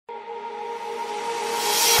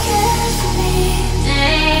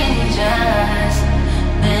just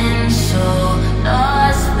been so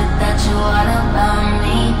lost without you all about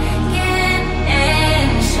me. Get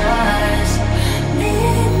anxious,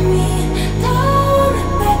 leave me down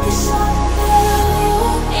and make it so you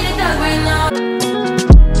in the dark right now.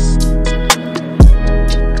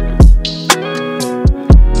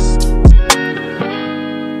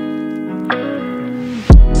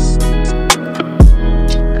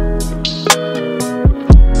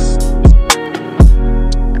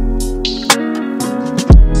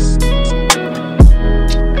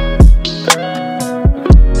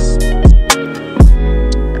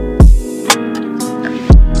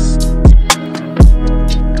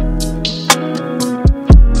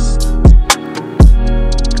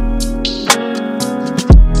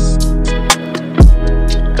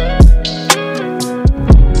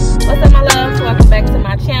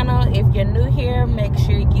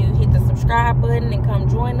 Button and come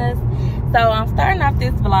join us. So I'm starting off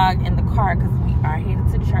this vlog in the car because we are headed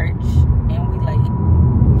to church and we late.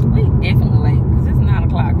 We definitely late because it's 9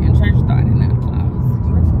 o'clock and church started at 9 o'clock.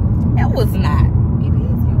 It was not. It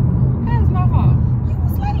is your fault. That's my fault. You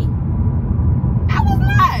was late. I was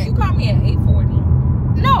not. You called me at 8:40.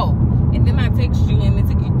 No. And then I texted you and it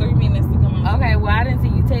took you 3 minutes to come on. Okay, well I didn't see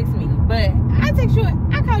you text me, but I text you.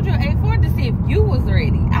 I called you at 8:40 to see if you was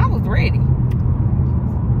ready. I was ready.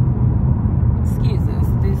 Excuse us.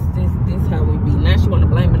 This how we be. Now she want to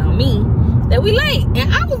blame it on me that we late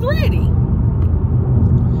and I was ready.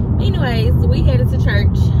 Anyways, we headed to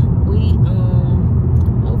church. We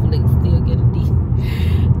hopefully still get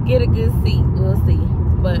a good seat. We'll see.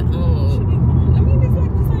 But should be fine. I mean, it's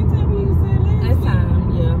like the same time you said last that time,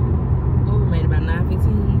 yeah. Well, we made about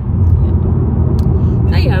 9:15.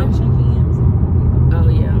 Yeah. So yeah. Oh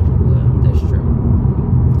yeah. Well, that's true.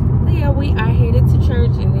 So yeah, we are headed to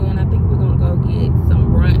church and then I think we're gonna go get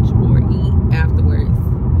some brunch or eat afterwards.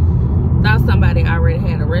 Thought somebody already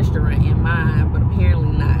had a restaurant in mind, but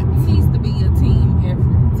apparently not. It needs to be a team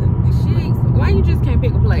effort to Shit, why you just can't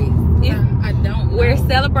pick a place? I don't know. We're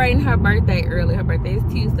celebrating her birthday early. Her birthday is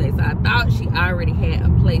Tuesday, so I thought she already had a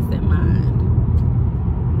place in mind.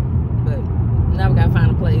 But now we gotta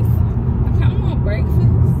find a place. I kind of want breakfast.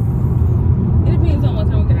 It depends on what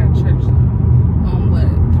time we get out of church. On what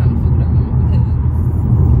kind of food I want, because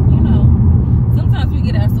you know sometimes we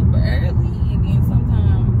get out super early, and then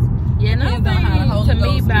sometimes to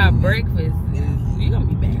me about breakfast is you're gonna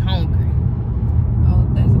be back hungry. Oh,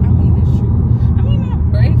 that's true. I mean, not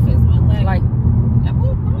breakfast, but like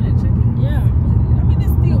well, brunch, I guess. Yeah. I mean,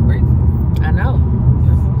 it's still breakfast. I know.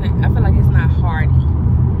 That's what I'm saying. I feel like it's not hearty.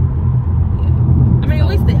 Yeah. I mean,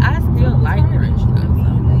 I still like brunch though.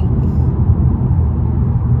 I mean, like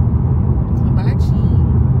hibachi.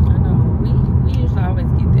 I know. We usually always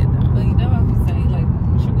get that though. But you know, I could say like,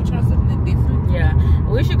 should we try something different? Yeah.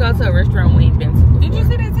 We should go to a restaurant we ain't been to before. Did you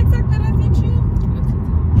see that TikTok that I sent you?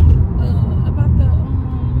 About the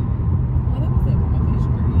well, that was that Brunch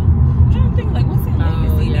area. I'm trying to think like what's in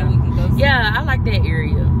Legacy that we could go see. Yeah, I like that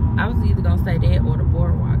area. I was either gonna say that or the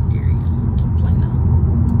Boardwalk area in Plano.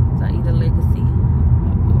 So either Legacy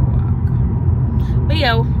or Boardwalk. But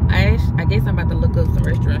yo, I guess I'm about to look up some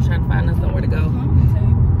restaurants, trying to find us somewhere to go.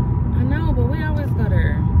 I know, but we always go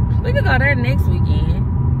there. We could go there next weekend.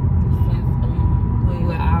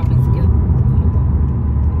 We'll all be together.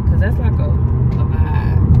 Cause that's like a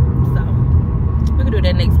vibe. So we could do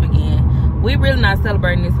that next weekend. We really not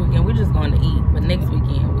celebrating this weekend. We're just going to eat. But next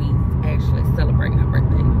weekend we actually celebrating our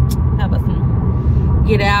birthday. How about some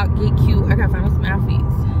get out, get cute. I gotta find some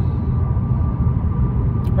outfits.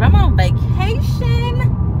 But I'm on vacation.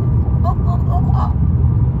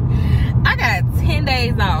 I got 10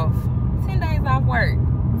 days off. 10 days off work.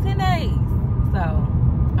 10 days. So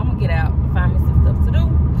I'm gonna get out and find me some stuff to do.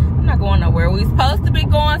 I'm not going nowhere. We supposed to be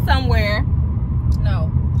going somewhere. No,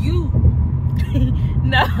 you.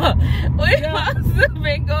 No, we supposed to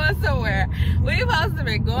be going somewhere. We supposed to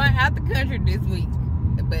be going out the country this week,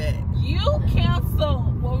 but you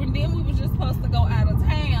canceled. Well, then we were just supposed to go out of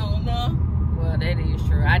town. Well, that is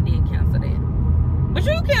true. I did cancel that, but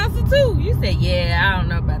you canceled too. You said, "Yeah, I don't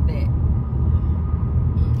know about that."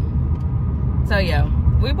 So yeah,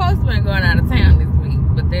 we supposed to be going out of town this week,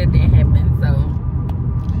 but that didn't happen. So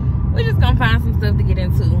we're just gonna find some stuff to get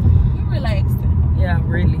into. You relaxing? Yeah,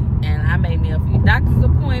 really. And I made me a few doctor's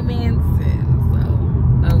appointments, and so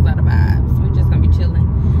those are the vibes. We're just gonna be chilling,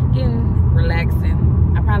 getting relaxing.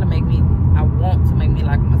 I want to make me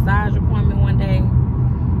like a massage appointment one day.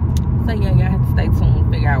 So yeah, y'all have to stay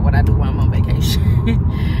tuned, figure out what I do while I'm on vacation.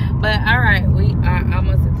 But all right, we are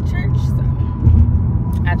almost at the church, so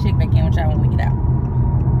I'll check back in with y'all when we get out.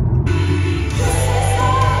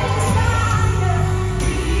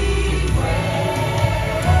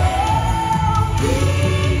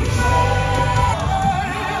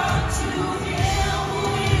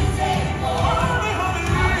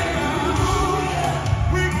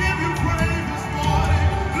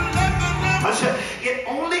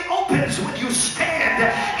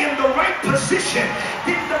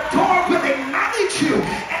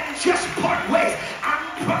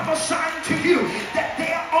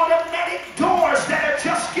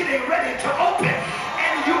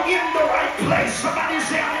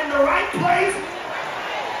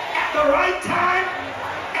 nighttime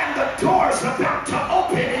and the door's about to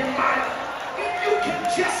open in my life, if you can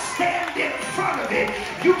just stand in front of it,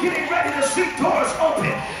 you getting ready to see doors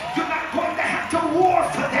open. You're not going to have to war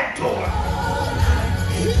for that door.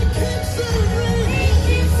 He keeps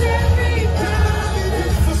every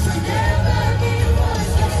promise. Never give us.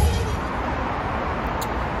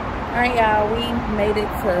 All right, y'all, we made it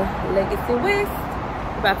to Legacy West.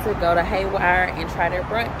 About to go to Haywire and try their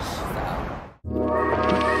brunch. So.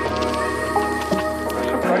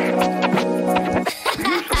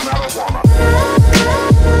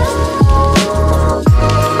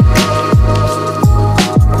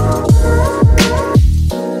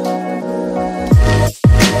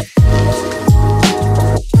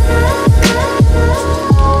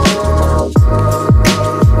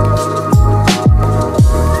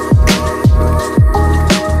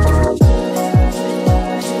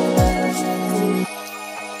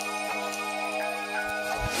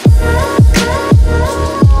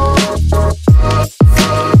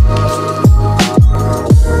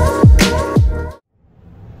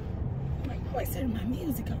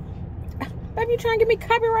 Baby, you trying to get me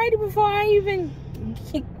copyrighted before I even...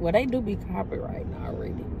 Well, they do be copyrighted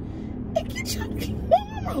already. Hey, get your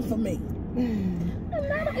arm off of me. I'm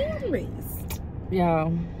not an artist.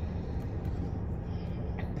 Y'all.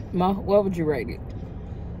 Ma, what would you rate it?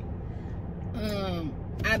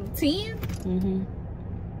 Out of 10?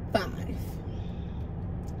 5.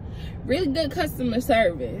 Really good customer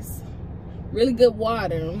service. Really good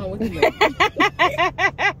water. I don't know what to do.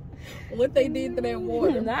 What they did to that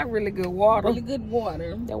water. Not really good water. Really good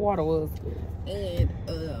water. That water was good. And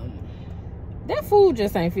that food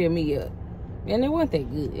just ain't fill me up. And it wasn't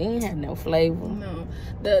that good. It ain't have no flavor. No.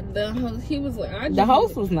 The host, he was like, the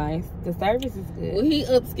host was nice. The service is good. Well, he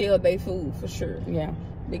upscaled their food for sure. Yeah.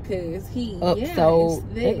 Because he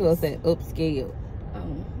upsold. That girl said upscale.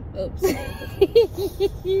 Upscale.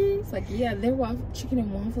 It's like, yeah, their chicken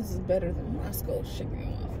and waffles is better than Roscoe's chicken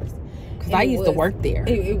and waffles. Because I used to work there.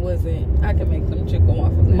 It wasn't. I could make them chicken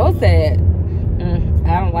waffles. Most said,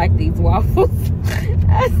 I don't like these waffles.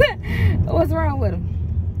 I said, what's wrong with them?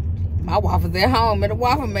 My waffles at home and the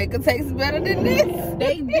waffle maker tastes better than this.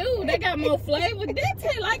 They do. They got more flavor. They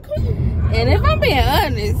taste like who? And if I'm being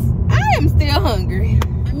honest, I am still hungry.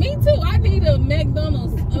 Me too. I need a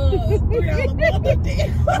McDonald's $3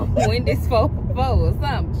 burger. Wendy's 4 for 4 or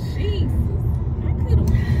something. Jesus. I could have.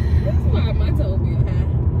 That's why my toe be high.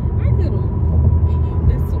 I could have.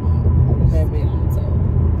 That's too long. Baby.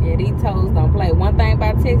 Yeah, these toes don't play. One thing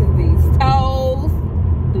about Texas, these toes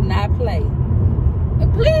do not play.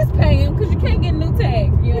 Please pay him, because you can't get a new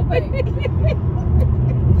tag. You don't pay.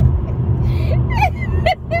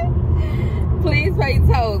 Please pay your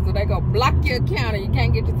toes, or they gonna block your account and you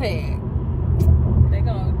can't get your tag. They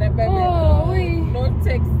gonna, that baby, North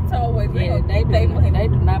Texas tollway. Yeah, they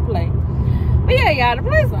do not play. But yeah, y'all, the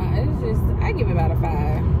place on, it's just, I give it about a 5.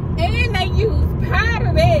 And they use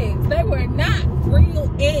powdered eggs. They were not real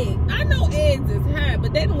eggs. I know eggs is high,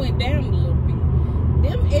 but they went down a little bit.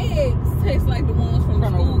 Them eggs taste like the ones from the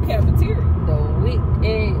school cafeteria. The wick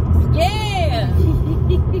eggs. Yeah.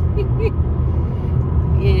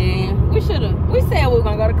 Yeah. We said we were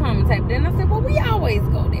going to go to Commentate. Then I said, well, we always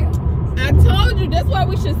go there. I told you, that's why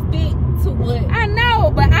we should stick to what. I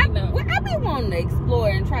know, but I be wanting to explore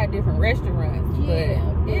and try different restaurants. Yeah.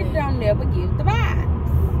 But it don't never give the vibes.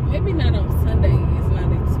 Maybe not on Sunday. It's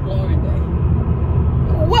not exploring day.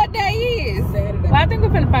 What day is? Saturday. Well, I think we're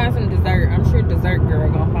finna find some dessert. I'm sure dessert girl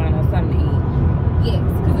gonna find us something to eat. Yes,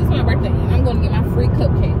 because it's my birthday and I'm gonna get my free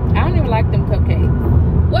cupcake. I don't even like them cupcakes.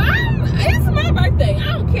 Well, it's my birthday. I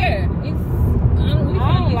don't care. I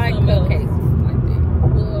don't like cupcakes like that.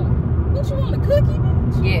 Well, what you want, a cookie,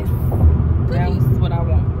 bitch? Yes. Cookies. That's what I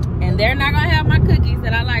want. And they're not gonna have my cookies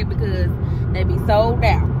that I like because they be sold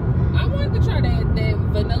out. I wanted to try that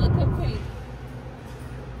vanilla cupcake.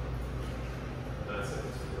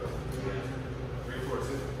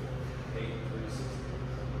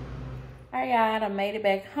 Alright, y'all, I made it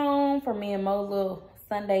back home for me and Mo's little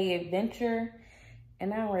Sunday adventure.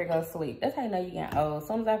 And now I'm ready to go to sleep. That's how you know you getting old. As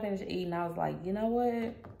soon as I finished eating, I was like, you know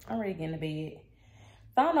what? I'm ready to get in the bed.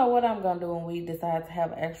 So I don't know what I'm going to do when we decide to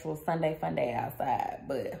have an actual Sunday fun day outside.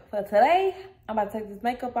 But for today, I'm about to take this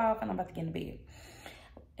makeup off and I'm about to get in the bed.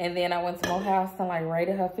 And then I went to Mo's house and like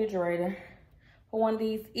raided her refrigerator for one of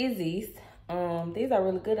these Izzy's. These are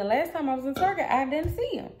really good. And last time I was in Target, I didn't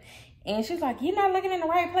see them. And she's like, you're not looking in the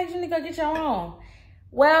right place. You need to go get your own.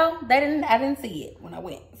 Well, I didn't see it when I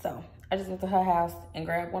went. So I just went to her house and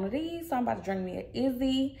grabbed one of these. So I'm about to drink me an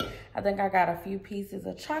Izzy. I think I got a few pieces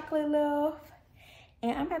of chocolate left.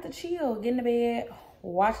 And I'm about to chill, get in the bed,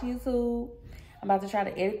 watch YouTube. I'm about to try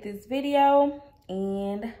to edit this video,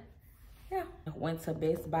 and yeah, I went to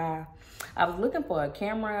Best Buy. I was looking for a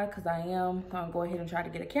camera because I am gonna go ahead and try to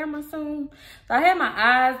get a camera soon. So I had my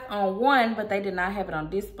eyes on one, but they did not have it on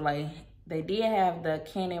display. They did have the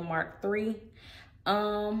Canon Mark III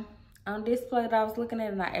on display that I was looking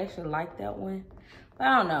at, and I actually like that one. But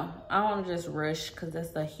I don't know. I don't want to just rush because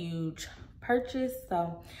that's a huge purchase.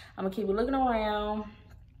 So I'm gonna keep looking around,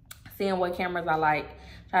 seeing what cameras I like,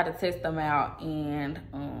 try to test them out, and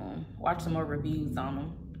watch some more reviews on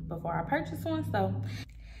them before I purchase one. So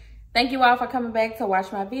thank you all for coming back to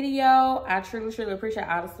watch my video. I truly, truly appreciate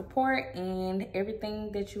all the support and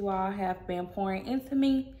everything that you all have been pouring into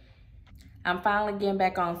me. I'm finally getting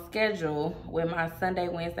back on schedule with my Sunday,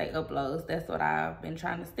 Wednesday uploads. That's what I've been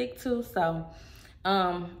trying to stick to. So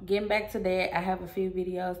getting back to that, I have a few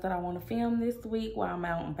videos that I want to film this week while I'm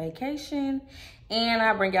out on vacation, and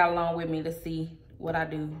I'll bring y'all along with me to see what I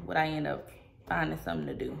do, what I end up finding something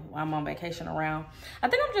to do while I'm on vacation around. I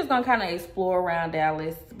think I'm just gonna kind of explore around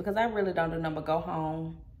Dallas because I really don't do nothing but go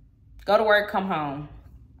home, go to work, come home.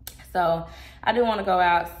 So I do want to go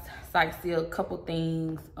out, sightsee a couple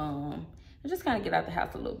things, and just kind of get out the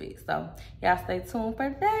house a little bit. So y'all stay tuned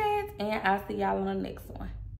for that, and I'll see y'all on the next one.